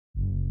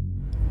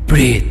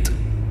প্রেত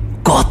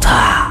কথা।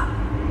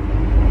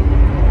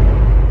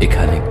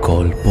 এখানে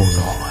গল্প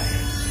নয়,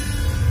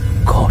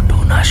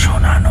 ঘটনা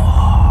শোনানো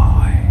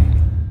হয়।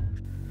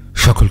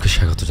 সকলকে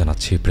স্বাগত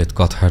জানাচ্ছি প্রেত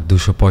কথার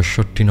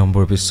 265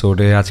 নম্বর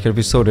এপিসোডে। আজকের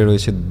এপিসোডে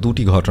রয়েছে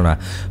দুটি ঘটনা।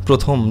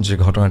 প্রথম যে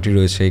ঘটনাটি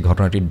রয়েছে এই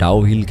ঘটনাটি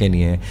ডাউহিলকে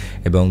নিয়ে,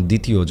 এবং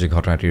দ্বিতীয় যে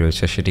ঘটনাটি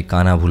রয়েছে সেটি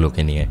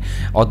কানাভুলোকে নিয়ে।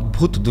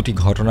 অদ্ভুত দুটি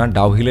ঘটনা।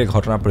 ডাউহিলের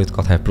ঘটনা প্রেত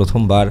কথায়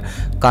প্রথমবার,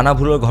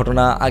 কানাভুলোর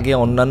ঘটনা আগে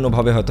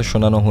অন্যান্যভাবে হয়তো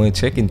শোনানো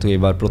হয়েছে, কিন্তু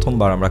এবার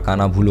প্রথমবার আমরা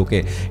কানাভুলোকে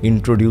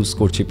ইন্ট্রোডিউস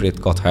করছি প্রেত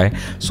কথায়।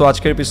 সো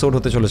আজকের এপিসোড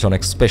হতে চলেছে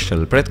অনেক স্পেশাল।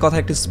 প্রেত কথা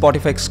একটি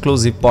স্পটিফাই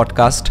এক্সক্লুসিভ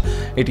পডকাস্ট।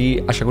 এটি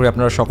আশা করি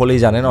আপনারা সকলেই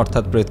জানেন,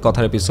 অর্থাৎ প্রেত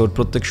কথার এপিসোড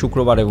প্রত্যেক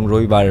শুক্রবার এবং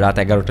রবিবার রাত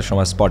 11টার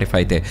সময়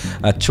স্পটিফাইতে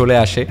চলে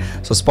আসে।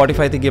 সো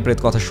স্পটিফাইতে গিয়ে প্রেত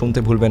কথা শুনতে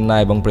ভুলবেন না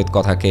এবং প্রেত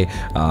কথাকে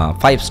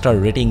 5 স্টার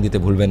রেটিং দিতে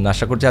ভুলবেন না।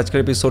 আশা করছি আজকের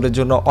এপিসোডের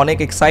জন্য অনেক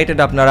এক্সাইটেড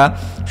আপনারা।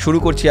 শুরু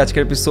করছি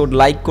আজকের এপিসোড।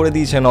 লাইক করে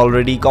দিয়েছেন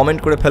অলরেডি, কমেন্ট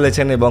করে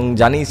ফেলেছেন এবং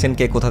জানিয়েছেন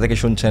কে কোথা থেকে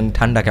শুনছেন,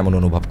 ঠান্ডা কেমন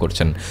অনুভব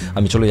করছেন।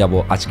 আমি চলে যাব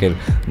আজকের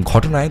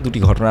ঘটনায়। দুটি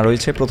ঘটনা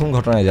রয়েছে। প্রথম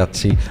ঘটনায়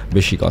যাচ্ছি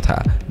বেশি কথা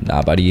না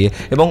বাড়িয়ে।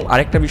 এবং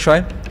আরেকটা বিষয়,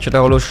 সেটা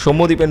হলো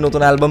সৌম্যদীপের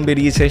নতুন অ্যালবাম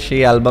বেরিয়েছে।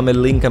 সেই অ্যালবামের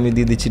লিঙ্ক আমি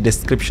দিয়ে দিচ্ছি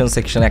ডেসক্রিপশন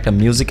সেকশনে। একটা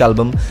মিউজিক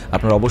অ্যালবাম,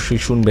 আপনারা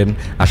অবশ্যই শুনবেন।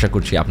 আশা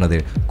করছি আপনাদের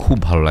খুব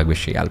ভালো লাগবে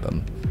সেই অ্যালবাম।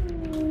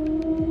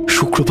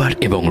 শুক্রবার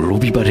এবং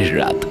রবিবারের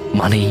রাত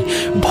মানেই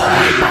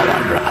ভয়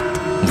পাওয়ার রাত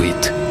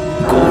উইথ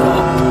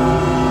গৌরব।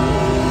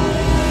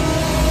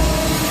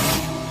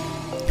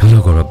 হ্যালো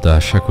গৌরবদা,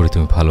 আশা করি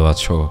তুমি ভালো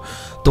আছো।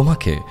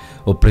 তোমাকে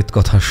ও প্রেত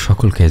কথার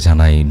সকলকে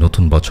জানাই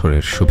নতুন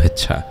বছরের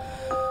শুভেচ্ছা।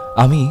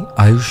 আমি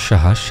আয়ুষ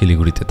সাহা,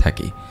 শিলিগুড়িতে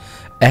থাকি।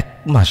 1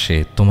 মাসে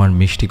তোমার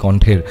মিষ্টি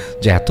কণ্ঠের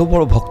যে এত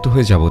বড় ভক্ত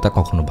হয়ে যাব তা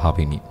কখনো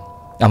ভাবিনি।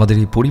 আমাদের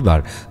এই পরিবার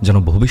যেন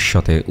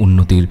ভবিষ্যতে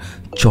উন্নতির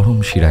চরম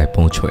শিরায়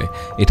পৌঁছয়,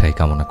 এটাই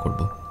কামনা করব।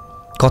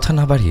 কথা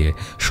না বাড়িয়ে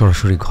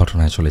সরাসরি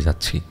ঘটনায় চলে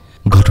যাচ্ছি।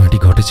 ঘটনাটি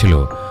ঘটেছিল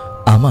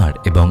আমার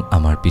এবং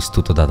আমার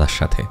পিস্তুত দাদার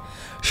সাথে।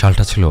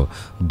 সালটা ছিল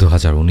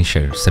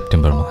 2019-এর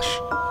সেপ্টেম্বর মাস।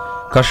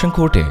 কার্শন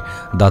কোর্টে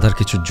দাদার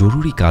কিছু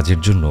জরুরি কাজের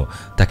জন্য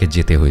তাকে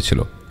যেতে হয়েছিল।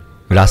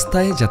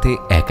 রাস্তায় যাতে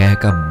একা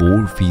একা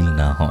বোর ফিল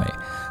না হয়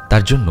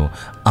তার জন্য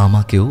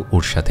আমাকেও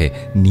ওর সাথে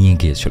নিয়ে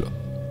গিয়েছিল।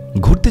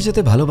 ঘুরতে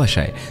যেতে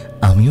ভালোবাসায়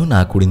আমিও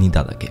না করিনি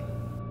দাদাকে।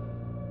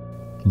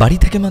 বাড়ি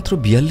থেকে মাত্র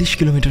 42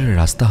 কিলোমিটারের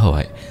রাস্তা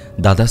হওয়ায়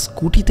দাদা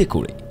স্কুটিতে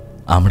করে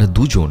আমরা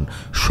দুজন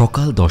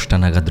সকাল 10টা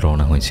নাগাদ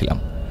রওনা হয়েছিলাম।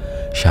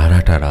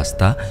 সারাটা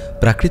রাস্তা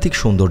প্রাকৃতিক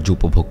সৌন্দর্য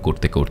উপভোগ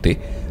করতে করতে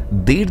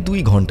 1.5-2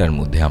 ঘন্টার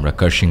মধ্যে আমরা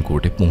কার্শিং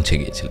কোর্টে পৌঁছে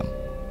গিয়েছিলাম।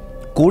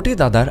 কোর্টে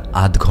দাদার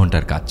আধ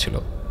ঘন্টার কাজ ছিল।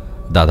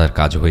 দাদার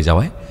কাজ হয়ে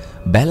যাওয়ায়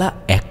বেলা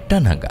 1টা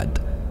নাগাদ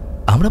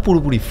আমরা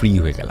পুরোপুরি ফ্রি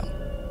হয়ে গেলাম।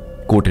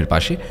 কোর্টের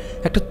পাশে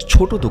একটা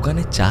ছোট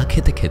দোকানে চা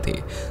খেতে খেতে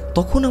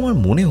তখন আমার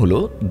মনে হলো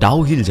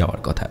ডাউহিল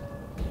যাওয়ার কথা।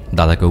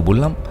 দাদাকেও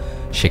বললাম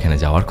সেখানে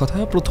যাওয়ার কথা।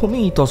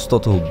 প্রথমেই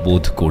ইতস্তত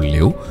বোধ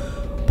করলেও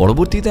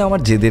পরবর্তীতে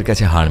আমার জেদের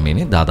কাছে হার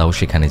মেনে দাদাও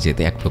সেখানে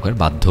যেতে এক প্রকার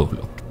বাধ্য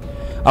হলো।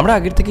 আমরা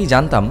আগের থেকেই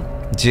জানতাম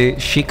যে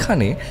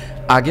সেখানে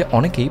আগে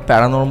অনেকেই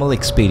প্যারানর্মাল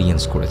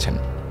এক্সপেরিয়েন্স করেছেন।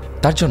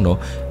 তার জন্য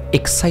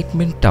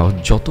এক্সাইটমেন্টটাও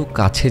যত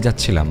কাছে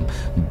যাচ্ছিলাম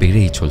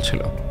বেড়েই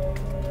চলছিল।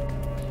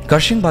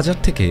 কার্শিং বাজার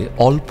থেকে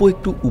অল্প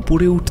একটু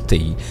উপরে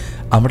উঠতেই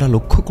আমরা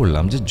লক্ষ্য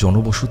করলাম যে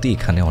জনবসতি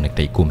এখানে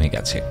অনেকটাই কমে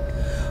গেছে।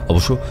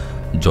 অবশ্য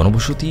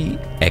জনবসতি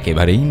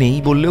একেবারেই নেই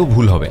বললেও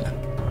ভুল হবে না।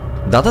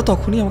 দাদা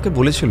তখনই আমাকে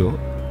বলেছিল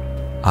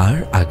আর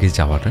আগে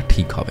যাওয়াটা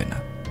ঠিক হবে না।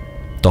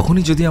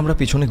 তখনই যদি আমরা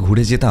পেছনে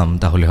ঘুরে যেতাম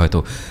তাহলে হয়তো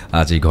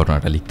আজ এই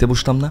ঘটনাটা লিখতে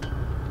বসতাম না।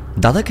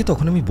 দাদাকে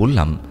তখন আমি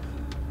বললাম,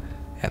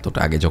 এতটা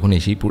আগে যখন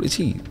এসেই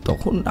পড়েছি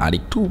তখন আর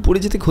একটু উপরে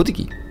যেতে ক্ষতি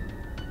কি?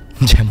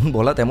 যেমন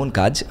বলা তেমন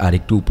কাজ। আর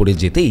একটু উপরে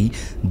যেতেই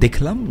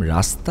দেখলাম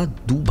রাস্তা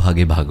 2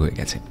 ভাগে ভাগ হয়ে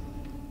গেছে।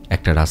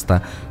 একটা রাস্তা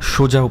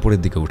সোজা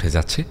উপরের দিকে উঠে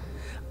যাচ্ছে,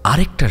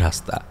 আরেকটা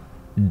রাস্তা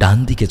ডান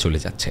দিকে চলে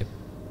যাচ্ছে।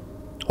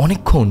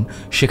 অনেকক্ষণ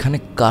সেখানে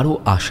কারো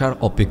আসার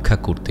অপেক্ষা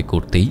করতে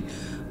করতেই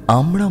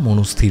আমরা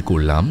মনস্থির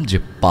করলাম যে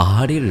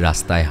পাহাড়ের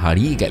রাস্তায়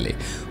হারিয়ে গেলে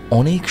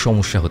অনেক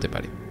সমস্যা হতে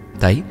পারে,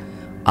 তাই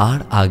আর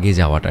আগে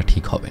যাওয়াটা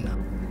ঠিক হবে না।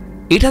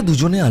 এটা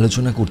দুজনে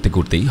আলোচনা করতে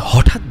করতেই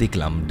হঠাৎ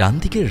দেখলাম ডান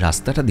দিকের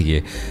রাস্তাটা দিয়ে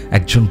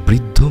একজন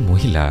বৃদ্ধ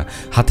মহিলা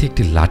হাতে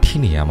একটি লাঠি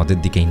নিয়ে আমাদের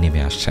দিকেই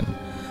নেমে আসছেন।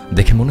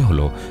 দেখে মনে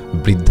হলো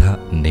বৃদ্ধা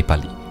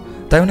নেপালি।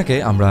 তাই ওনাকে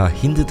আমরা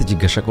হিন্দিতে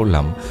জিজ্ঞাসা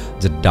করলাম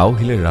যে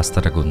ডাউহিলের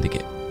রাস্তাটা কোন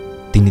দিকে।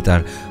 তিনি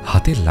তার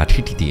হাতের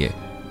লাঠিটি দিয়ে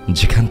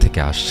যেখান থেকে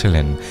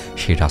আসছিলেন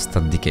সেই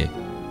রাস্তার দিকে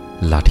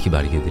লাঠি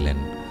বাড়িয়ে দিলেন।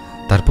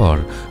 তারপর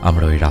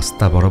আমরা ওই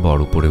রাস্তা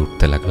বরাবর উপরে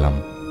উঠতে লাগলাম।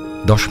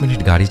 10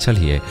 মিনিট গাড়ি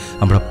চালিয়ে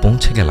আমরা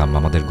পৌঁছে গেলাম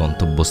আমাদের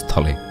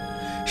গন্তব্যস্থলে।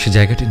 সে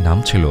জায়গাটির নাম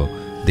ছিল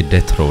দি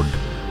ডেথ রোড।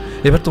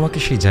 এবার তোমাকে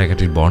সেই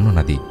জায়গাটির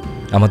বর্ণনা দিই।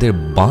 আমাদের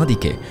বাঁ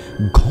দিকে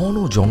ঘন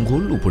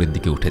জঙ্গল উপরের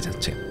দিকে উঠে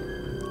যাচ্ছে।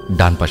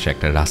 ডান পাশে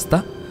একটা রাস্তা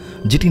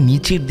যেটি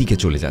নিচের দিকে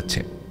চলে যাচ্ছে,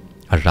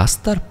 আর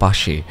রাস্তার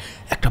পাশে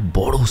একটা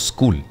বড়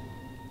স্কুল।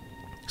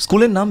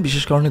 স্কুলের নাম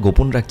বিশেষ কারণে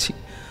গোপন রাখছি।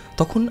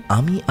 তখন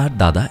আমি আর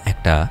দাদা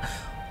একটা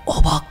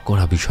অবাক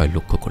করা বিষয়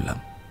লক্ষ্য করলাম।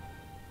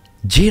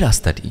 যে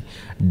রাস্তাটি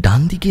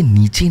ডান দিকে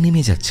নিচে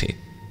নেমে যাচ্ছে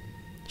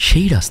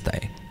সেই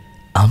রাস্তায়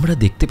আমরা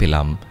দেখতে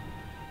পেলাম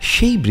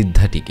সেই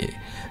বৃদ্ধাটিকে,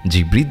 যে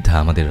বৃদ্ধা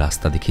আমাদের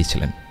রাস্তা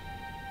দেখিয়েছিলেন।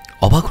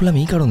 অবাক হলাম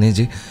এই কারণে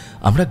যে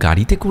আমরা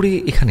গাড়িতে করে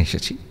এখানে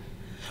এসেছি,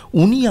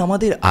 উনি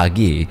আমাদের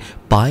আগে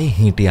পায়ে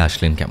হেঁটে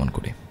আসলেন কেমন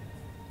করে।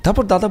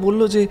 তারপর দাদা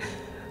বলল যে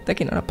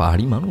দেখেন, এনারা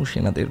পাহাড়ি মানুষ,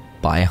 এনাদের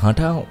পায়ে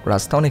হাঁটা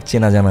রাস্তা অনেক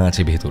চেনা জানা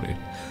আছে ভেতরের,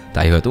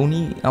 তাই হয়তো উনি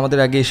আমাদের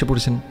আগে এসে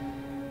পড়েছেন।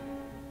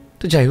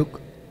 তো যাই হোক,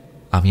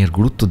 আমি আর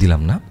গুরুত্ব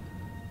দিলাম না।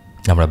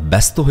 আমরা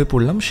ব্যস্ত হয়ে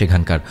পড়লাম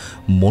সেখানকার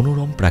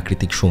মনোরম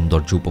প্রাকৃতিক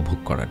সৌন্দর্য উপভোগ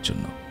করার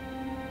জন্য।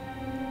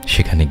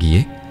 সেখানে গিয়ে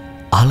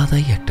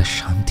আলাদাই একটা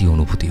শান্তি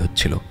অনুভূতি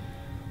হচ্ছিল,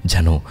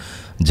 যেন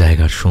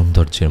জায়গার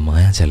সৌন্দর্যের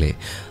মায়াজালে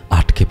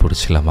আটকে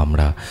পড়েছিলাম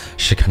আমরা।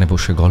 সেখানে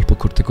বসে গল্প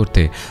করতে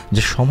করতে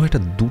যে সময়টা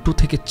 2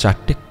 থেকে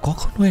 4টে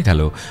কখন হয়ে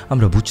গেল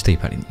আমরা বুঝতেই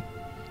পারিনি।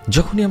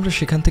 যখনই আমরা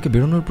সেখান থেকে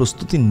বেরোনোর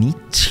প্রস্তুতি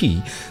নিচ্ছি,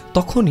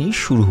 তখনই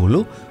শুরু হলো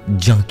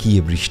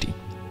জাঁকিয়ে বৃষ্টি।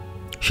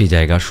 সেই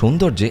জায়গার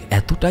সৌন্দর্যে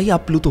এতটাই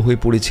আপ্লুত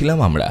হয়ে পড়েছিলাম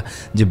আমরা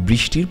যে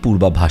বৃষ্টির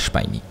পূর্বাভাস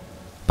পাইনি।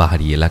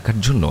 পাহাড়ি এলাকার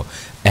জন্য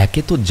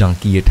একে তো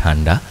জাঁকিয়ে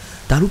ঠান্ডা,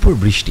 তার উপর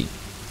বৃষ্টি।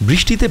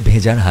 বৃষ্টিতে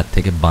ভেজার হাত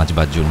থেকে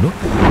বাঁচবার জন্য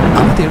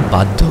আমাদের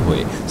বাধ্য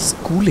হয়ে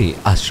স্কুলে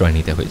আশ্রয়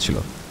নিতে হয়েছিল।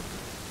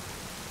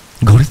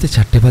 ঘড়িতে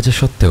 4টে বাজা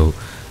সত্ত্বেও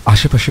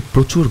আশেপাশে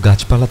প্রচুর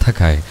গাছপালা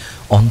থাকায়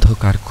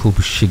অন্ধকার খুব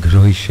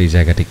শীঘ্রই সেই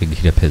জায়গাটিকে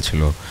ঘিরে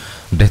ফেলছিল।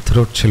 ডেথ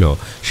রোড ছিল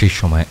সেই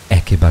সময়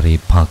একেবারেই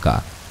ফাঁকা।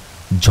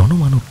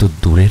 জনমানব তো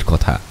দূরের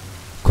কথা,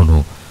 কোনো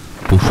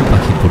পশু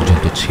পাখি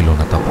পর্যন্ত ছিল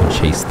না তখন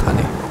সেই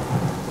স্থানে।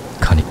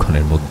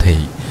 খানিকক্ষণের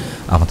মধ্যেই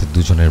আমাদের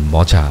দুজনের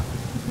মজা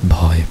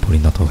ভয়ে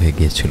পরিণত হয়ে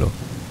গিয়েছিল।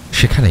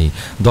 সেখানেই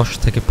 10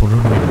 থেকে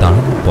 15 মিনিট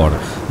দাঁড়ানোর পর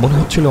মনে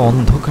হচ্ছিল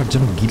অন্ধকার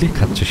যেন গিলে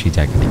খাচ্ছে সেই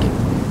জায়গাটিকে।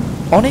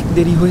 অনেক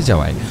দেরি হয়ে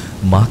যাওয়ায়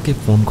মাকে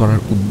ফোন করার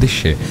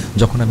উদ্দেশ্যে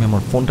যখন আমি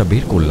আমার ফোনটা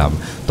বের করলাম,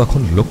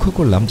 তখন লক্ষ্য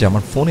করলাম যে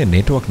আমার ফোনে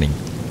নেটওয়ার্ক নেই,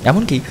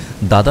 এমনকি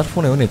দাদার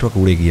ফোনেও নেটওয়ার্ক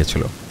উড়ে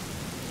গিয়েছিল।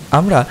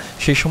 আমরা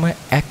সেই সময়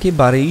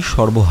একেবারেই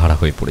সর্বহারা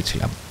হয়ে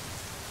পড়েছিলাম।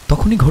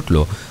 তখনই ঘটল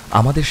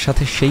আমাদের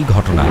সাথে সেই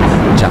ঘটনা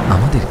যা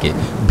আমাদেরকে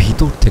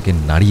ভিতর থেকে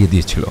নাড়িয়ে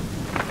দিয়েছিল।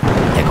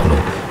 এখনো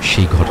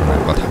সেই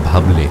ঘটনার কথা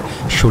ভাবলে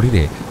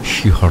শরীরে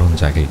শিহরণ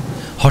জাগে।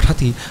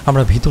 হঠাৎই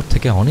আমরা ভিতর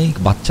থেকে অনেক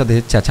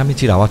বাচ্চাদের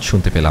চেঁচামেচির আওয়াজ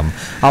শুনতে পেলাম।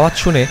 আওয়াজ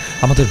শুনে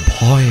আমাদের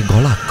ভয়ে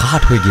গলা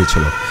কাঠ হয়ে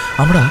গিয়েছিল।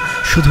 আমরা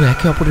শুধু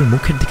একে অপরের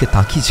মুখের দিকে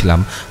তাকিয়েছিলাম,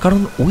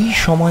 কারণ ওই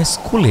সময়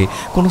স্কুলে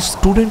কোনো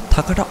স্টুডেন্ট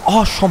থাকাটা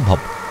অসম্ভব।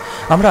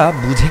 আমরা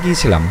বুঝে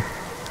গিয়েছিলাম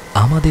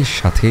আমাদের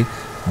সাথে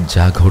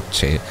যা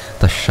ঘটছে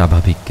তা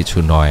স্বাভাবিক কিছু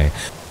নয়।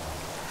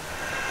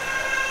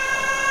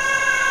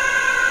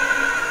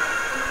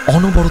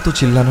 অনবরত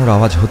চিল্লানোর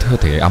আওয়াজ হতে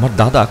হতে আমার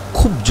দাদা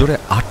খুব জোরে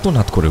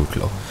আর্তনাদ করে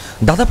উঠল।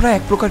 দাদা প্রায়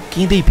এক প্রকার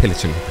কেঁদেই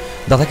ফেলেছিল।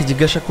 দাদাকে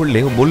জিজ্ঞাসা করলে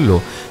ও বলল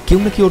কেউ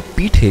নাকি ওর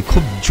পিঠে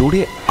খুব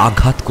জোরে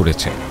আঘাত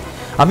করেছে।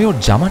 আমি ওর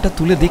জামাটা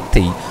তুলে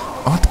দেখতেই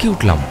আঁতকে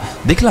উঠলাম।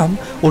 দেখলাম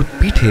ওর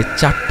পিঠে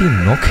 4টি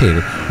নখের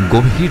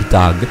গভীর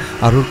দাগ,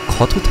 আর ওর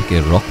ক্ষত থেকে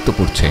রক্ত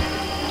পড়ছে।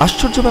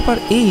 আশ্চর্য ব্যাপার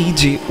এই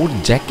যে ওর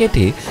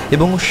জ্যাকেটে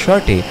এবং ওর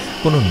শার্টে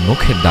কোনো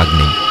নখের দাগ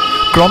নেই।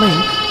 ক্রমেই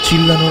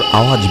চিল্লানোর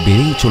আওয়াজ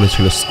বেড়েই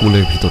চলেছিল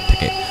স্কুলের ভিতর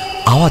থেকে।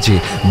 আওয়াজে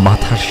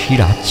মাথার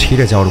শিরা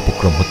ছিঁড়ে যাওয়ার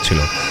উপক্রম হচ্ছিল।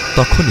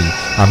 তখনই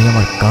আমি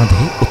আমার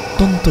কাঁধে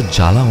অত্যন্ত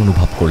জ্বালা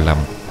অনুভব করলাম।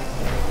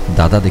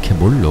 দাদা দেখে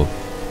বলল,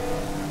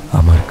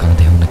 আমার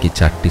কাঁধেও নাকি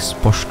 4টি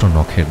স্পষ্ট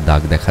নখের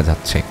দাগ দেখা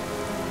যাচ্ছে।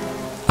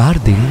 আর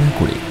দেরি না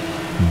করে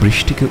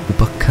বৃষ্টিকে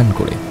উপাখ্যান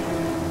করে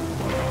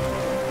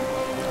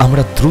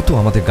আমরা দ্রুত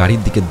আমাদের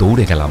গাড়ির দিকে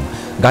দৌড়ে গেলাম।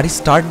 গাড়ি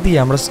স্টার্ট দিয়ে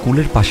আমরা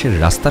স্কুলের পাশের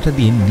রাস্তাটা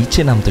দিয়ে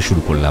নিচে নামতে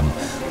শুরু করলাম।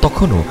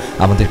 তখনও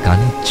আমাদের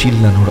কানে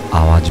চিল্লানোর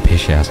আওয়াজ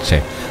ভেসে আসছে।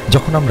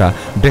 যখন আমরা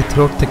ডেথ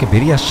রোড থেকে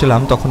বেরিয়ে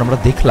আসছিলাম, তখন আমরা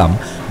দেখলাম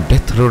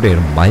ডেথ রোডের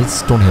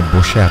মাইলস্টোনে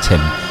বসে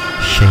আছেন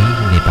সেই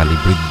নেপালি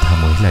বৃদ্ধা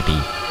মহিলাটি,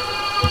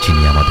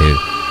 যিনি আমাদের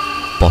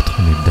পথ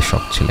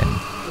নির্দেশক ছিলেন।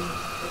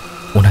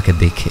 ওনাকে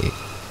দেখে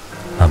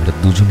আমরা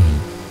দুজনেই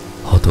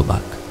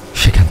হতবাক।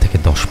 সেখান থেকে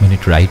 10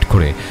 মিনিট রাইড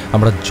করে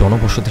আমরা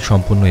জনবসতি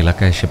সম্পন্ন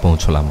এলাকায় এসে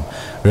পৌঁছলাম।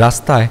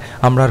 রাস্তায়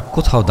আমরা আর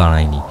কোথাও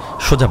দাঁড়াইনি,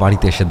 সোজা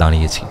বাড়িতে এসে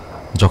দাঁড়িয়েছি।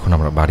 যখন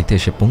আমরা বাড়িতে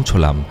এসে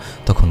পৌঁছলাম,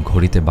 তখন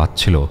ঘড়িতে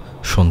বাজছিল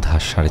সন্ধ্যা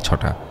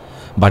 6:30।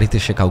 বাড়িতে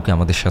এসে কাউকে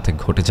আমাদের সাথে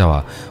ঘটে যাওয়া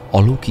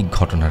অলৌকিক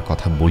ঘটনার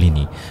কথা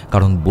বলিনি,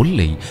 কারণ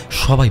বললেই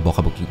সবাই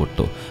বকাবকি করত,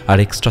 আর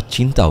এক্সট্রা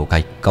চিন্তাও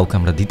কাউকে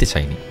আমরা দিতে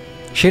চাইনি।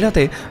 সে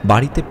রাতে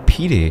বাড়িতে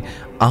ফিরে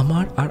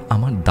আমার আর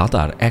আমার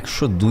দাদার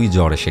 102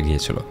 জ্বর এসে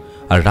গিয়েছিল,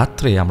 আর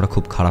রাত্রে আমরা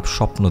খুব খারাপ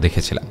স্বপ্ন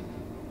দেখেছিলাম।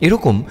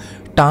 এরকম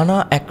টানা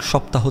 1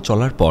 সপ্তাহ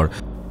চলার পর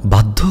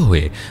বাধ্য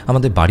হয়ে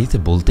আমাদের বাড়িতে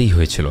বলতেই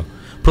হয়েছিল।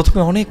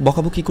 প্রথমে অনেক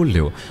বকাবকি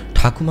করলেও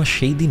ঠাকুমা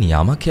সেই দিনই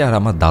আমাকে আর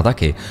আমার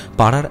দাদাকে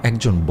পাড়ার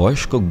একজন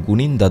বয়স্ক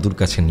গুণিন দাদুর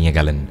কাছে নিয়ে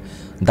গেলেন।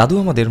 দাদু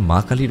আমাদের মা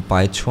কালীর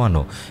পায়ে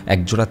ছোঁয়ানো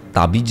একজোড়া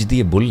তাবিজ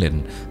দিয়ে বললেন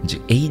যে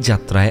এই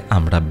যাত্রায়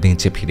আমরা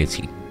বেঁচে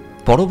ফিরেছি।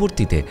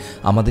 পরবর্তীতে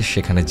আমাদের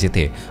সেখানে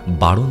যেতে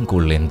বারণ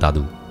করলেন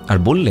দাদু, আর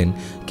বললেন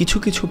কিছু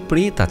কিছু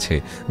প্রেত আছে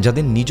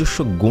যাদের নিজস্ব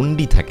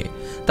গণ্ডি থাকে।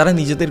 তারা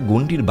নিজেদের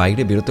গণ্ডির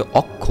বাইরে বেরোতে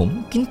অক্ষম,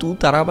 কিন্তু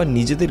তারা আবার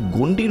নিজেদের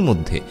গণ্ডির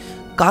মধ্যে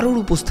কারোর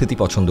উপস্থিতি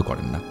পছন্দ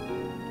করেন না।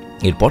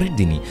 এরপরের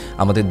দিনই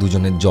আমাদের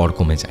দুজনের জ্বর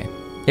কমে যায়,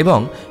 এবং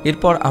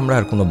এরপর আমরা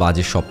আর কোনো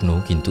বাজে স্বপ্নও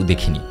কিন্তু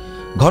দেখিনি।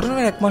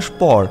 ঘটনার 1 মাস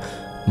পর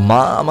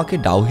মা আমাকে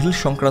ডাউহিল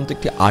সংক্রান্ত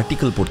একটি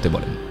আর্টিকেল পড়তে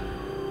বলেন।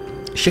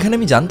 সেখানে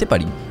আমি জানতে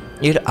পারি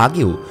এর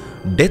আগেও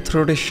ডেথ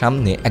রোডের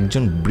সামনে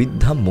একজন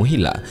বৃদ্ধা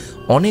মহিলা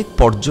অনেক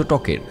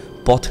পর্যটকের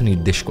পথ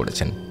নির্দেশ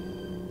করেছেন।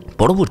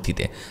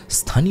 পরবর্তীতে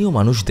স্থানীয়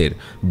মানুষদের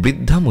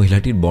বৃদ্ধা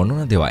মহিলাটির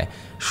বর্ণনা দেওয়ায়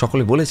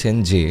সকলে বলেছেন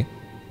যে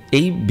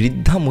এই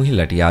বৃদ্ধা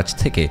মহিলাটি আজ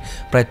থেকে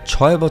প্রায়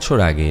 6 বছর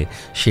আগে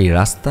সেই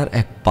রাস্তার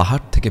এক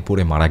পাহাড় থেকে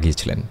পড়ে মারা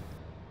গিয়েছিলেন।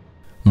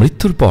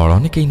 মৃত্যুর পর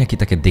অনেকেই নাকি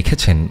তাকে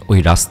দেখেছেন ওই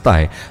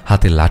রাস্তায়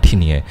হাতে লাঠি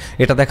নিয়ে।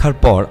 এটা দেখার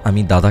পর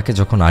আমি দাদাকে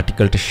যখন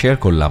আর্টিকেলটা শেয়ার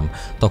করলাম,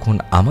 তখন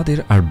আমাদের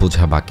আর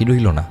বোঝা বাকি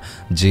রইল না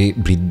যে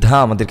বৃদ্ধা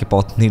আমাদেরকে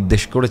পথ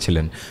নির্দেশ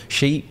করেছিলেন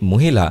সেই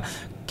মহিলা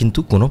কিন্তু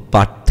কোনো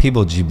পার্থিব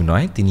জীব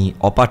নয়, তিনি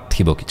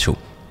অপার্থিব কিছু।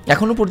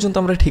 এখনও পর্যন্ত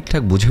আমরা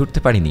ঠিকঠাক বুঝে উঠতে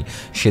পারিনি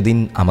সেদিন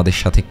আমাদের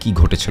সাথে কি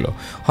ঘটেছিল।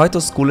 হয়তো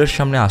স্কুলের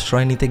সামনে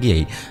আশ্রয় নিতে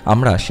গিয়েই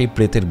আমরা সেই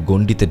প্রেতের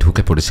গণ্ডিতে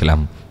ঢুকে পড়েছিলাম।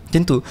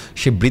 কিন্তু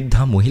সে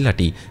বৃদ্ধা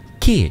মহিলাটি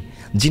কে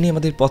যিনি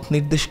আমাদের পথ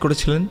নির্দেশ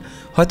করেছিলেন?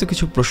 হয়তো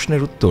কিছু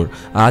প্রশ্নের উত্তর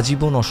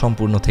আজীবন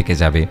অসম্পূর্ণ থেকে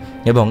যাবে,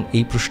 এবং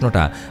এই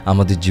প্রশ্নটা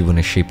আমাদের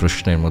জীবনের সেই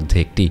প্রশ্নের মধ্যে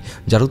একটি,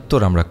 যার উত্তর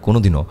আমরা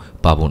কোনোদিনও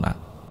পাব না।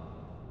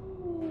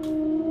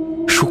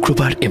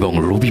 শুক্রবার এবং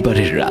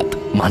রবিবারের রাত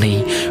মানেই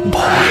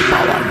ভয়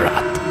পাওয়ার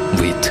রাত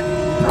উইথ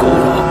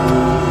গৌরব।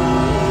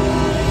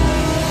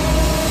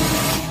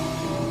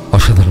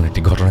 অসাধারণ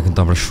একটি ঘটনা কিন্তু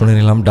আমরা শুনে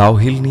নিলাম।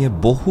 ডাউহিল নিয়ে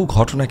বহু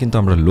ঘটনা কিন্তু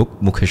আমরা লোক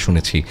মুখে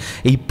শুনেছি,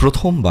 এই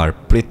প্রথমবার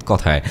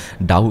প্রেতকথায়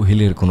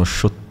ডাউহিলের কোনো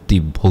সত্যি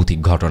ভৌতিক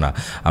ঘটনা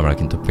আমরা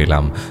কিন্তু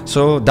পেলাম।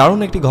 সো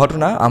দারুণ একটি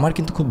ঘটনা, আমার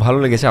কিন্তু খুব ভালো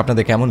লেগেছে।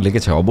 আপনাদের কেমন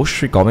লেগেছে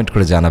অবশ্যই কমেন্ট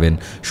করে জানাবেন।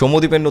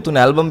 সৌম্যদীপের নতুন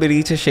অ্যালবাম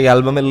বেরিয়েছে, সেই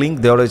অ্যালবামের লিঙ্ক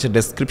দেওয়া রয়েছে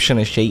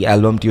ডেসক্রিপশনে, সেই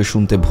অ্যালবামটিও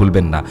শুনতে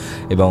ভুলবেন না।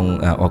 এবং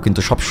ও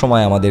কিন্তু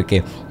সবসময় আমাদেরকে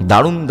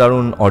দারুণ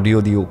দারুণ অডিও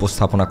দিয়ে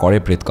উপস্থাপনা করে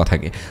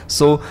প্রেতকথাকে।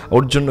 সো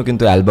ওর জন্য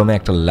কিন্তু অ্যালবামে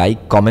একটা লাইক,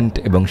 কমেন্ট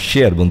এবং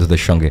শেয়ার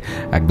বন্ধুদের সঙ্গে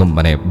একদম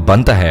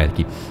বানতা হয় আর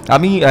কি।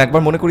 আমি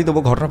একবার মনে করি দেবো,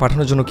 ঘটনা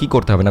পাঠানোর জন্য কি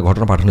করতে হবে না,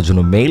 ঘটনা পাঠানোর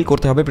জন্য মেইল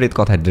করতে হবে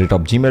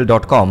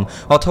pretkotha@gmail.com,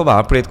 অথবা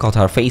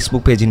প্রেতকথার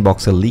ফেসবুক পেজ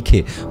ইনবক্সে লিখে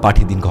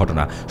পাঠিয়ে দিন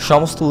ঘটনা।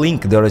 সমস্ত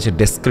লিঙ্ক দেওয়া রয়েছে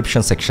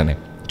ডেসক্রিপশন সেকশনে।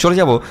 চলে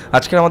যাব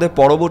আজকের আমাদের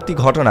পরবর্তী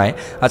ঘটনায়।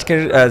 আজকের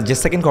যে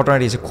সেকেন্ড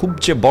ঘটনাটি আছে, খুব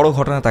যে বড়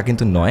ঘটনা তা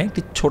কিন্তু নয়,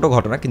 একটি ছোট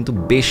ঘটনা, কিন্তু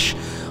বেশ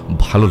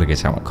ভালো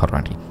লেগেছে আমার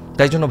ঘটনাটি,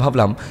 তাই জন্য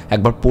ভাবলাম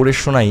একবার পড়ে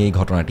শোনাই এই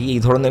ঘটনাটি। এই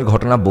ধরনের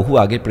ঘটনা বহু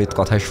আগে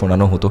প্রেতকথায়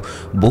শোনানো হতো,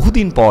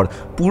 বহুদিন পর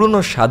পুরনো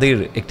স্বাদের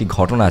একটি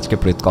ঘটনা আজকে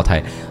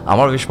প্রেতকথায়।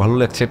 আমার বেশ ভালো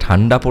লাগছে,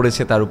 ঠান্ডা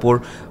পড়েছে, তার উপর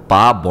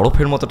পা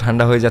বরফের মতো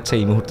ঠান্ডা হয়ে যাচ্ছে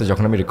এই মুহূর্তে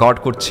যখন আমি রেকর্ড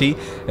করছি,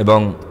 এবং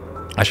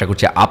আশা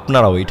করছি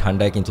আপনারাও এই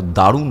ঠান্ডায় কিন্তু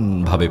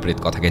দারুণভাবে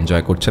প্রেতকথাকে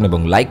এনজয় করছেন এবং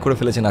লাইক করে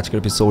ফেলেছেন আজকের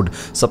এপিসোড,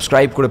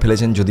 সাবস্ক্রাইব করে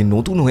ফেলেছেন যদি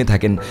নতুন হয়ে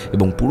থাকেন,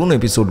 এবং পুরনো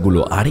এপিসোডগুলো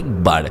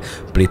আরেকবার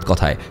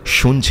প্রেতকথায়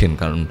শুনছেন,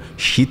 কারণ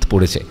শীত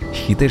পড়েছে।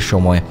 শীতের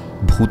সময়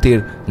ভূতের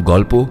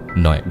গল্প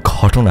নয়,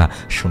 ঘটনা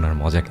শোনার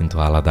মজা কিন্তু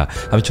আলাদা।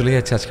 আমি চলে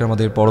যাচ্ছি আজকের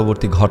আমাদের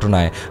পরবর্তী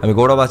ঘটনায়। আমি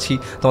গৌরব আছি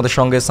তোমাদের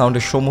সঙ্গে,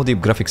 সাউন্ডে সৌম্যদীপ,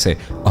 গ্রাফিক্সে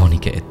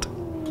অনিকেত।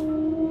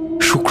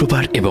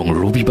 শুক্রবার এবং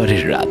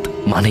রবিবারের রাত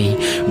মানেই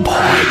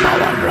ভয়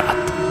পাওয়ার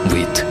রাত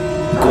উইথ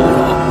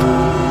গৌরব।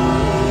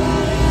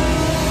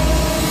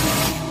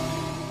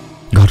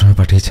 ঘটনা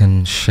পাঠিয়েছেন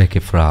শেখ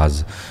ইফরাজ।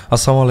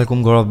 আসসালামু আলাইকুম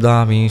গৌরবদা,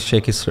 আমি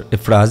শেখ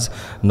ইফরাজ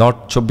নর্থ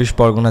 24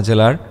 পরগনা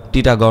জেলার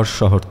টিটাগড়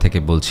শহর থেকে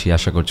বলছি।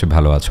 আশা করছি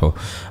ভালো আছো।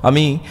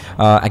 আমি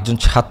একজন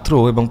ছাত্র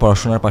এবং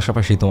পড়াশোনার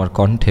পাশাপাশি তোমার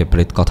কণ্ঠে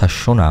প্রেতকথা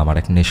শোনা আমার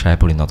এক নেশায়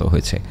পরিণত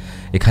হয়েছে।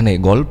 এখানে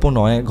গল্প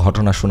নয়,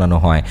 ঘটনা শোনানো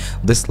হয়।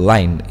 This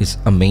line is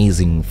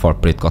amazing for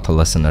প্রেতকথা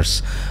listeners.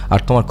 আর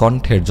তোমার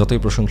কণ্ঠের যতই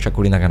প্রশংসা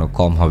করি না কেন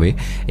কম হবে।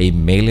 এই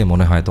মেইলে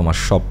মনে হয় তোমার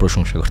সব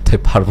প্রশংসা করতে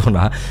পারবো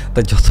না,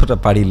 তাই যতটা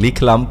পারি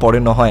লিখলাম, পরে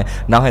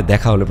না হয়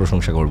দেখা হলে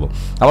প্রশংসা করব।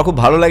 আমার খুব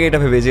ভালো লাগে এটা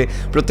ভেবে যে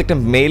প্রত্যেকটা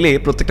মেইলে,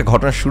 প্রত্যেকটা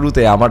ঘটনার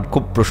শুরুতে আমার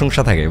খুব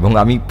প্রশংসা থাকে, এবং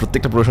আমি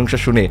প্রত্যেকটা প্রশংসা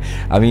শুনে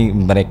আমি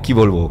কি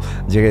বলবো,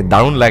 যে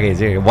দারুণ লাগে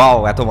যে ওয়াও,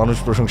 এত মানুষ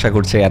প্রশংসা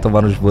করছে, এত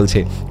মানুষ বলছে।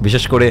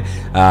 বিশেষ করে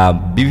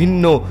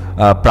বিভিন্ন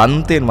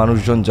প্রান্তের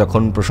মানুষজন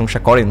যখন প্রশংসা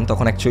করেন,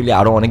 তখন অ্যাকচুয়ালি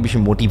আরও অনেক বেশি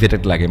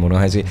মোটিভেটেড লাগে। মনে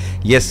হয় যে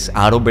ইয়েস,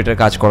 আরও বেটার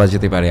কাজ করা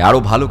যেতে পারে, আরও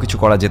ভালো কিছু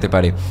করা যেতে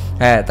পারে।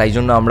 হ্যাঁ, তাই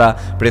জন্য আমরা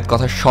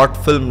প্রেতকথার শর্ট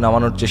ফিল্ম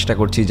নামানোর চেষ্টা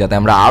করছি, যাতে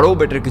আমরা আরও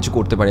বেটার কিছু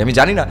করতে পারি। আমি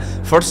জানি না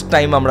ফার্স্ট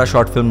টাইম আমরা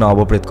শর্ট ফিল্ম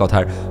নামাবো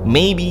প্রেতকথার,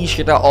 মেবি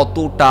সেটা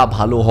অতটা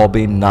ভালো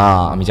হবে না,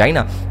 আমি জানি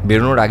না।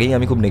 বেরোনোর আগেই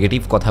আমি খুব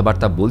নেগেটিভ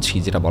কথাবার্তা বলছি,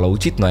 যেটা বলা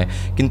উচিত নয়,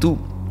 কিন্তু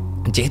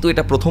যেহেতু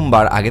এটা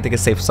প্রথমবার আগে থেকে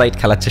সেফ সাইড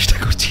খেলার চেষ্টা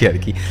করছি আর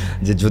কি,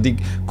 যে যদি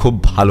খুব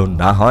ভালো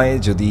না হয়,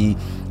 যদি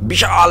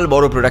বিশাল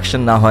বড়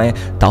প্রোডাকশন না হয়,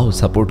 তাও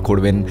সাপোর্ট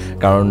করবেন।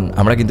 কারণ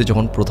আমরা কিন্তু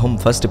যখন প্রথম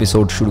ফার্স্ট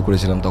এপিসোড শুরু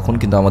করেছিলাম, তখন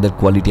কিন্তু আমাদের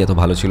কোয়ালিটি এত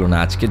ভালো ছিল না,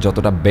 আজকে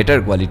যতটা বেটার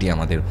কোয়ালিটি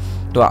আমাদের।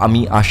 তো আমি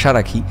আশা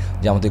রাখি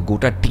যে আমাদের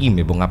গোটা টিম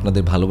এবং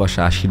আপনাদের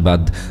ভালোবাসা,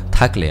 আশীর্বাদ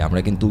থাকলে আমরা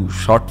কিন্তু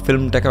শর্ট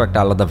ফিল্মটাকেও একটা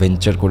আলাদা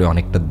ভেঞ্চার করে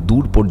অনেকটা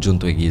দূর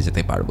পর্যন্ত এগিয়ে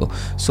যেতে পারবো।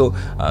 সো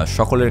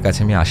সকলের কাছে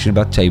আমি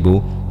আশীর্বাদ চাইবো,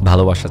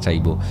 ভালোবাসা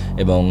চাইবো,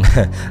 এবং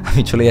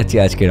আমি চলে যাচ্ছি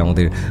আজকের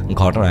আমাদের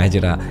ঘটনায়,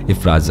 যেটা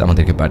ইফরাজ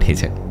আমাদেরকে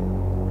পাঠিয়েছে।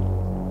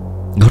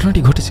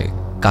 ঘটনাটি ঘটেছে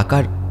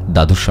কাকার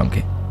দাদুর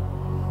সঙ্গে।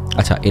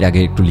 আচ্ছা, এর আগে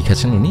একটু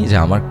লিখেছেন উনি যে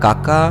আমার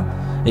কাকা,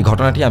 এই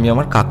ঘটনাটি আমি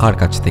আমার কাকার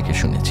কাছ থেকে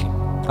শুনেছি।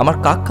 আমার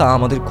কাকা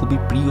আমাদের খুবই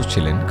প্রিয়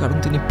ছিলেন, কারণ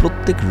তিনি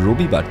প্রত্যেক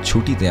রবিবার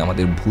ছুটিতে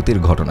আমাদের ভূতের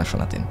ঘটনা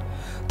শোনাতেন।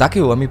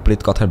 তাকেও আমি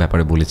প্রেতকথার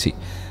ব্যাপারে বলেছি।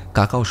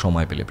 কাকাও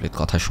সময় পেলে প্রেত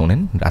কথা শোনেন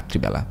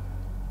রাত্রিবেলা।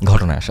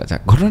 ঘটনায় আসা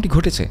যাক। ঘটনাটি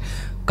ঘটেছে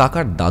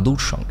কাকার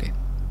দাদুর সঙ্গে।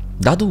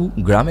 দাদু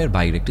গ্রামের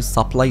বাইরে একটি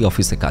সাপ্লাই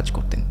অফিসে কাজ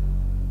করতেন।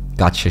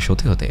 কাজ শেষ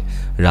হতে হতে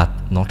রাত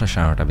 9টা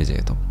সাড়ে 9টা বেজে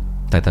যেত,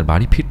 তাই তার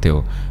বাড়ি ফিরতেও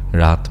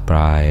রাত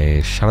প্রায়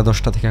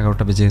 10:30 থেকে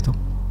 11টা বেজে যেত।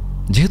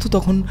 যেহেতু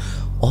তখন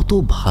অত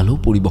ভালো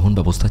পরিবহন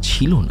ব্যবস্থা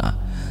ছিল না,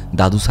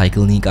 দাদু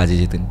সাইকেল নিয়ে কাজে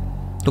যেতেন।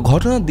 তো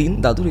ঘটনার দিন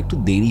দাদুর একটু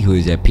দেরি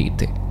হয়ে যায়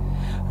ফিরতে।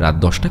 রাত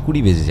 10টা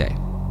 20 বেজে যায়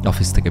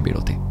অফিস থেকে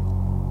বেরোতে।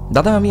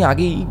 দাদা, আমি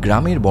আগেই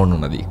গ্রামের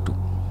বর্ণনা দিই একটু।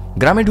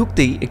 গ্রামে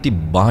ঢুকতেই একটি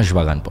বাঁশ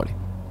বাগান পড়ে,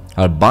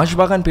 আর বাঁশ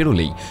বাগান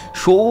পেরোলেই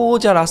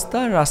সোজা রাস্তা,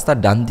 রাস্তার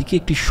ডান দিকে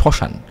একটি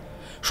শ্মশান।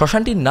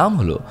 শ্মশানটির নাম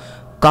হলো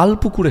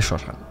কালপুকুরের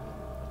শ্মশান,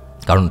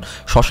 কারণ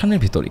শ্মশানের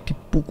ভিতর একটি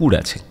পুকুর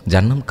আছে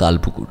যার নাম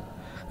কালপুকুর,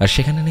 আর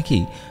সেখানে নাকি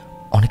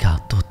অনেকে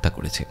আত্মহত্যা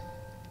করেছে।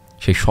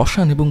 সেই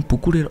শ্মশান এবং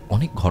পুকুরের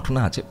অনেক ঘটনা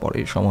আছে, পরে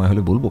সময়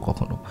হলে বলবো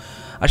কখনো।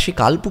 আর সেই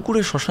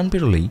কালপুকুরের শ্মশান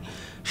পেরোলেই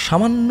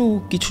সামান্য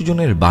কিছু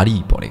জনের বাড়ি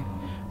পড়ে,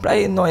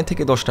 প্রায় 9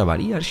 থেকে 10টা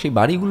বাড়ি, আর সেই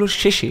বাড়িগুলোর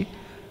শেষে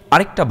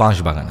আরেকটা বাঁশ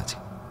বাগান আছে।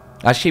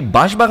 আর সেই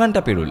বাঁশ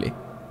বাগানটা পেরোলে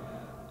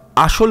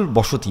আসল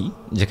বসতি,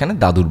 যেখানে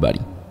দাদুর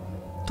বাড়ি।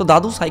 তো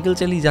দাদু সাইকেল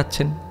চালিয়ে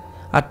যাচ্ছেন,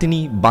 আর তিনি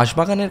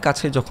বাঁশবাগানের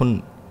কাছে যখন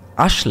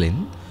আসলেন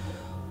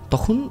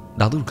তখন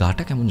দাদুর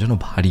গাটা কেমন যেন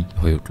ভারী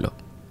হয়ে উঠল।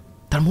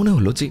 তার মনে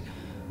হলো যে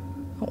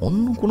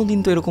অন্য কোনো দিন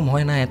তো এরকম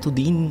হয় না,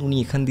 এতদিন উনি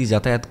এখান দিয়ে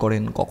যাতায়াত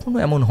করেন, কখনো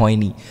এমন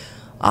হয়নি,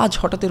 আজ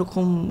হঠাৎ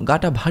এরকম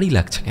গাটা ভারী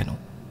লাগছে কেন।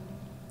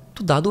 তো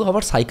দাদু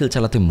আবার সাইকেল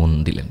চালাতে মন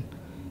দিলেন,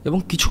 এবং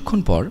কিছুক্ষণ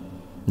পর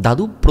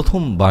দাদু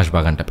প্রথম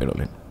বাঁশবাগানটা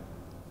পেরোলেন।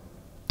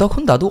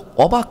 তখন দাদু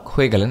অবাক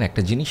হয়ে গেলেন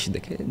একটা জিনিস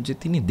দেখে, যে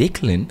তিনি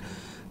দেখলেন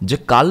যে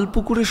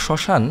কালপুকুরের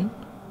শ্মশান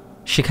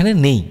সেখানে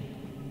নেই।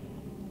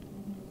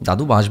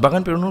 দাদু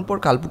বাঁশবাগান পেরোনোর পর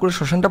কালপুকুরের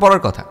শ্মশানটা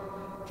পড়ার কথা,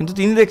 কিন্তু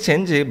তিনি দেখছেন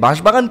যে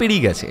বাঁশবাগান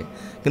পেরিয়ে গেছে,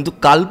 কিন্তু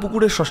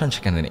কালপুকুরের শ্মশান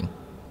সেখানে নেই।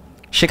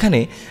 সেখানে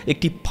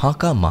একটি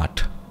ফাঁকা মাঠ।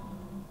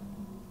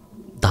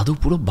 দাদু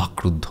পুরো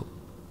বাকরুদ্ধ।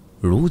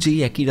 রোজ এই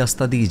একই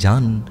রাস্তা দিয়ে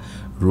যান,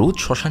 রোজ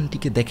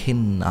শ্মশানটিকে দেখেন,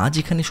 আজ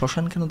এখানে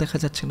শ্মশান কেন দেখা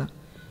যাচ্ছে না?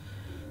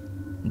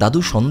 দাদু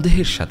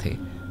সন্দেহের সাথে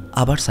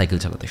আবার সাইকেল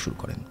চালাতে শুরু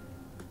করেন।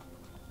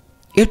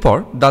 এরপর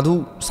দাদু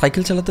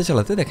সাইকেল চালাতে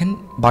চালাতে দেখেন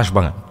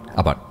বাঁশবাগান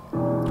আবার।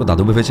 তো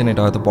দাদু ভেবেছেন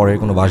এটা হয়তো পরের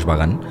কোনো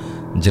বাঁশবাগান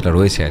যেটা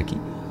রয়েছে আর কি।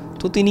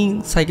 তো তিনি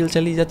সাইকেল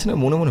চালিয়ে যাচ্ছেন,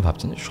 মনে মনে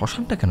ভাবছেন যে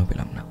শ্মশানটা কেন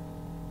পেলাম না।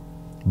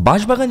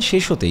 বাঁশবাগান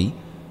শেষ হতেই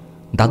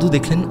দাদু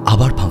দেখলেন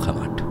আবার ফাঁকা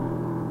মাঠ।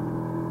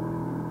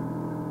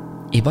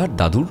 এবার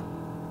দাদুর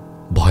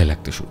ভয়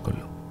লাগতে শুরু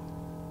করলো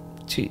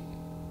যে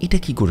এটা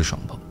কি করে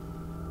সম্ভব,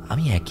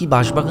 আমি একই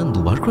বাঁশবাগান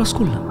দুবার ক্রস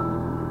করলাম,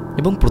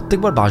 এবং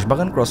প্রত্যেকবার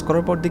বাঁশবাগান ক্রস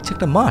করার পর দেখছি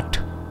একটা মাঠ।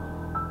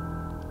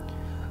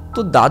 তো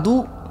দাদু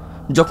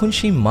যখন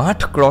সেই মাঠ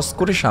ক্রস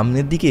করে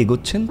সামনের দিকে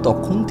এগোচ্ছেন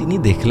তখন তিনি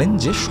দেখলেন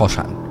যে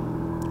শ্মশান,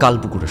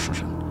 কালপুকুরের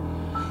শ্মশান।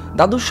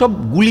 দাদুর সব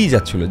গুলিয়ে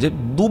যাচ্ছিল যে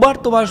দুবার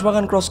তো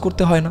বাঁশবাগান ক্রস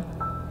করতে হয় না,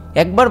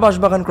 একবার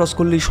বাঁশবাগান ক্রস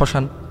করলেই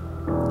শ্মশান।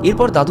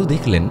 এরপর দাদু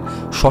দেখলেন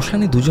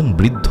শ্মশানে দুজন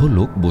বৃদ্ধ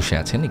লোক বসে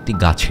আছেন একটি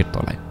গাছের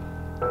তলায়।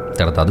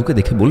 তারা দাদুকে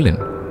দেখে বললেন,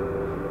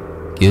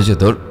 কি হয়েছে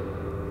তোর,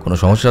 কোনো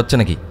সমস্যা হচ্ছে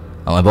নাকি,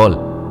 আমায় বল।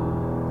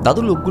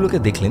 দাদু লোকগুলোকে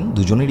দেখলেন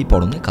দুজনেরই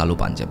পরনে কালো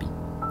পাঞ্জাবি,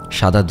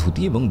 সাদা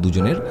ধুতি এবং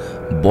দুজনের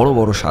বড়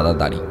বড় সাদা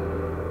দাড়ি।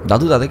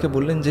 দাদু দাদাকে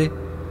বললেন যে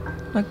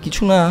না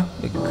কিছু না,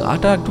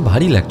 গাটা একটু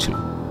ভারী লাগছিল।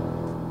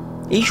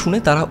 এই শুনে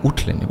তারা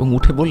উঠলেন এবং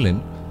উঠে বললেন,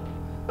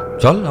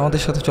 চল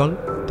আমাদের সাথে চল,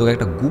 তোকে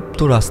একটা গুপ্ত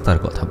রাস্তার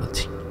কথা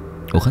বলছি,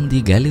 ওখান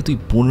দিয়ে গেলে তুই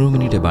 15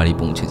 মিনিটে বাড়ি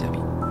পৌঁছে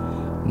যাবি,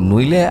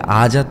 নইলে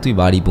আজ আর তুই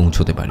বাড়ি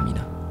পৌঁছতে পারবি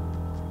না।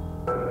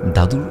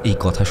 দাদুর এই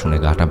কথা শুনে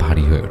গাটা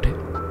ভারী হয়ে ওঠে।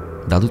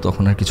 দাদু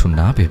তখন আর কিছু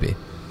না ভেবে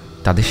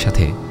তাদের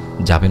সাথে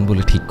যাবেন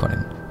বলে ঠিক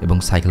করেন এবং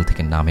সাইকেল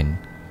থেকে নামেন।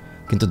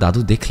 কিন্তু দাদু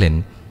দেখলেন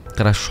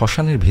তারা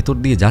শ্মশানের ভেতর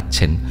দিয়ে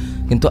যাচ্ছেন,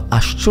 কিন্তু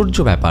আশ্চর্য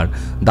ব্যাপার,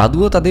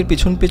 দাদুও তাদের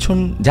পেছন পেছন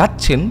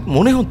যাচ্ছেন,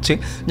 মনে হচ্ছে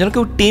যেন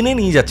কেউ টেনে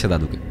নিয়ে যাচ্ছে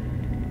দাদুকে।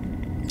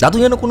 দাদু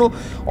যেন কোনো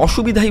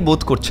অসুবিধাই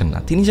বোধ করছেন না,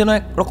 তিনি যেন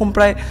একরকম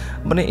প্রায়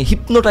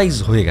হিপনোটাইজ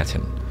হয়ে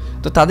গেছেন।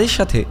 তো তাদের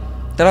সাথে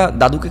তারা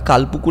দাদুকে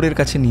কালপুকুরের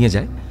কাছে নিয়ে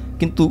যায়,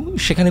 কিন্তু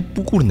সেখানে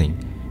পুকুর নেই,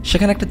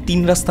 সেখানে একটা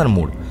 3 রাস্তার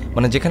মোড়,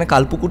 যেখানে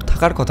কালপুকুর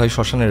থাকার কথা ওই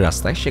শ্মশানের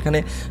রাস্তায়, সেখানে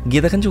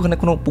গিয়ে দেখেন যে ওখানে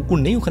কোনো পুকুর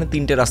নেই, ওখানে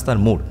 3টে রাস্তার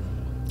মোড়।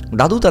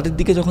 দাদু তাদের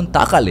দিকে যখন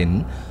তাকালেন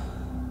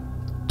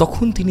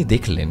তখন তিনি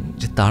দেখলেন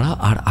যে তারা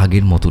আর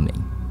আগের মতো নেই।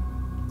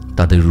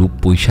 তাদের রূপ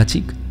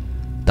পৈশাচিক,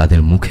 তাদের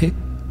মুখে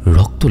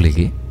রক্ত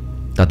লেগে,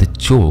 তাদের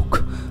চোখ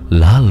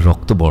লাল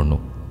রক্তবর্ণ,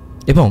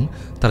 এবং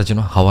তারা যেন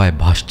হাওয়ায়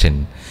ভাসছেন।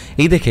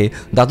 এই দেখে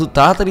দাদু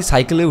তাড়াতাড়ি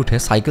সাইকেলে উঠে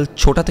সাইকেল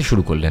ছোটাতে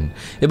শুরু করলেন,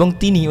 এবং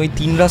তিনি ওই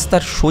 3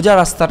 রাস্তার সোজা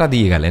রাস্তাটা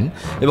দিয়ে গেলেন,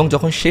 এবং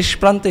যখন শেষ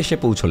প্রান্তে এসে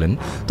পৌঁছলেন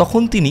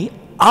তখন তিনি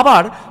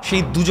আবার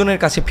সেই দুজনের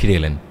কাছে ফিরে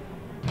এলেন।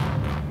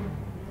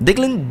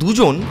 দেখলেন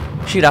দুজন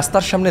সেই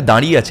রাস্তার সামনে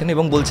দাঁড়িয়ে আছেন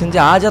এবং বলছেন যে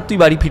আজ আর তুই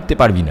বাড়ি ফিরতে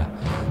পারবি না,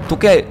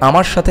 তোকে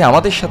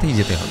আমাদের সাথেই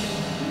যেতে হবে।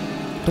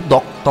 তো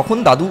তখন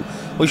দাদু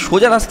ওই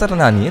সোজা রাস্তাটা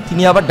না নিয়ে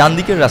তিনি আবার ডান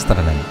দিকের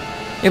রাস্তাটা নেন,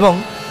 এবং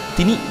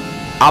তিনি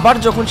আবার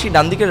যখন সেই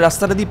ডান দিকের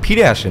রাস্তাটা দিয়ে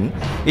ফিরে আসেন,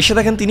 এসে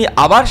দেখেন তিনি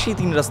আবার সেই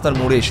 3 রাস্তার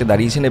মোড়ে এসে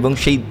দাঁড়িয়েছেন এবং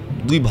সেই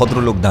 2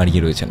 ভদ্রলোক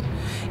দাঁড়িয়ে রয়েছেন।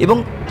 এবং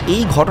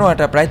এই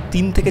ঘটনাটা প্রায়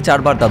 3 থেকে 4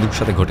 বার দাদুর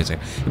সাথে ঘটেছে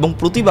এবং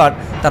প্রতিবার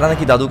তারা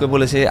নাকি দাদুকে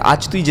বলেছে,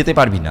 আজ তুই যেতে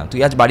পারবি না, তুই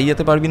আজ বাড়ি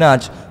যেতে পারবি না,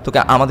 আজ তোকে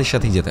আমাদের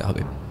সাথেই যেতে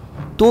হবে।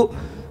 তো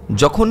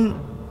যখন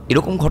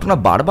এরকম ঘটনা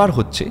বারবার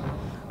হচ্ছে,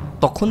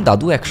 তখন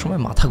দাদু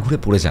একসময় মাথা ঘুরে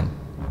পড়ে যান।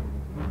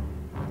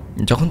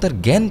 যখন তার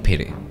জ্ঞান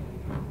ফেরে,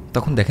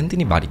 তখন দেখেন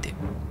তিনি বাড়িতে।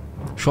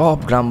 সব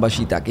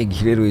গ্রামবাসী তাকে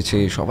ঘিরে রয়েছে,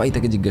 সবাই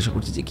তাকে জিজ্ঞাসা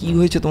করছে যে কী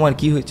হয়েছে তোমার,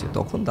 কী হয়েছে।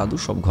 তখন দাদু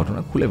সব ঘটনা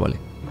খুলে বলে।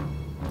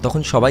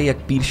 তখন সবাই এক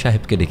পীর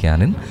সাহেবকে ডেকে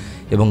আনেন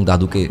এবং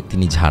দাদুকে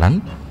তিনি ঝাড়ান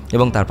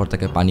এবং তারপর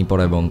তাকে পানি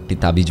পড়া এবং একটি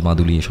তাবিজ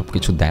মাদুলি সব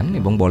কিছু দেন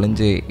এবং বলেন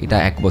যে এটা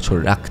 1 বছর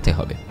রাখতে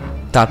হবে,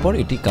 তারপর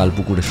এটি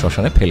কালপুকুরের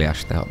শ্মশানে ফেলে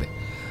আসতে হবে।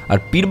 আর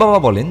পীর বাবা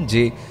বলেন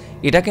যে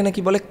এটাকে নাকি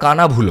বলে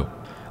কানাভুলো।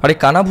 আর এই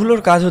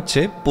কানাভুলোর কাজ হচ্ছে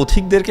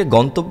পথিকদেরকে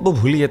গন্তব্য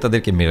ভুলিয়ে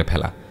তাদেরকে মেরে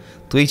ফেলা।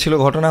 তো এই ছিল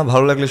ঘটনা।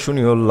 ভালো লাগলে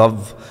শুনিও। Love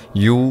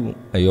you,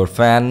 your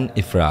fan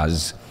Ifraz.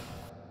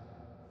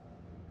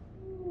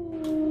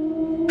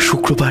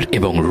 শুক্রবার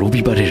এবং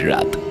রবিবারের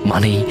রাত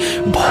মানেই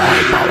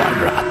ভয় পাওয়ার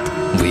রাত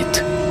উইথ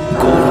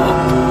গৌরব।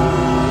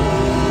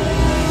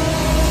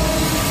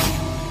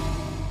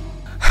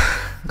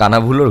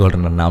 কানাভুলোর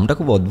ঘটনা, নামটা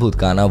খুব অদ্ভুত,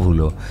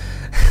 কানাভুলো।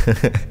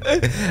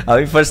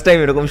 আমি ফার্স্ট টাইম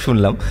এরকম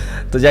শুনলাম।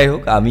 তো যাই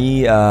হোক, আমি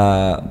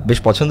বেশ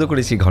পছন্দ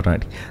করেছি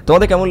ঘটনাটি।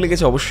 তোমাদের কেমন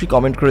লেগেছে অবশ্যই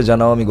কমেন্ট করে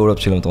জানাও। আমি গৌরব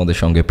ছিলাম তোমাদের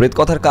সঙ্গে।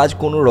 প্রেতকথার কাজ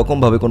কোনো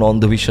রকমভাবে কোনো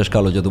অন্ধবিশ্বাস,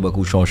 কালো জাদু বা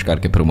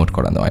কুসংস্কারকে প্রমোট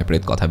করা নয়।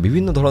 প্রেতকথা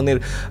বিভিন্ন ধরনের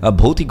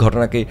ভৌতিক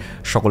ঘটনাকে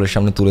সকলের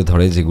সামনে তুলে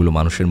ধরে, যেগুলো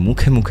মানুষের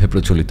মুখে মুখে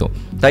প্রচলিত।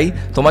 তাই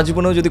তোমার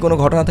জীবনেও যদি কোনো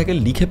ঘটনা থাকে,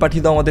 লিখে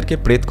পাঠিয়ে দাও আমাদেরকে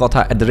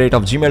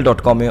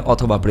pretkotha@gmail.com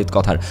অথবা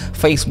প্রেতকথার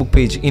ফেসবুক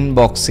পেজ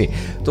ইনবক্সে।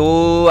 তো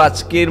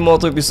আজকের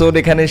মতো এপিসোড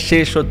এখানে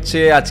শেষ হচ্ছে।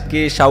 আজকে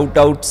শাউট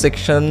আউট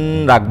সেকশন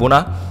রাখবো না,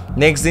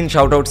 নেক্সট দিন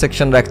শাউট আউট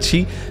সেকশন রাখছি।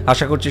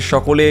 আশা করছি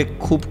সকলে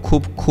খুব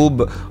খুব খুব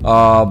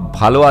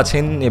ভালো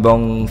আছেন এবং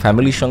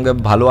ফ্যামিলির সঙ্গে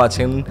ভালো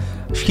আছেন,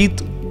 শীত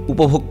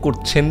উপভোগ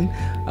করছেন।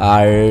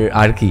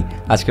 আর কি,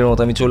 আজকের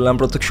মতো আমি চললাম।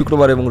 প্রত্যেক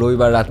শুক্রবার এবং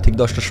রবিবার রাত ঠিক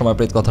 10টার সময়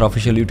প্রেতকথার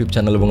অফিসিয়াল ইউটিউব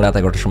চ্যানেল এবং রাত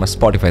 11টার সময়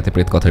স্পটিফাইতে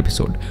প্রেতকথার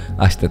এপিসোড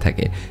আসতে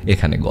থাকে।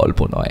 এখানে গল্প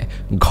নয়,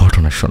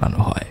 ঘটনা শোনানো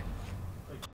হয়।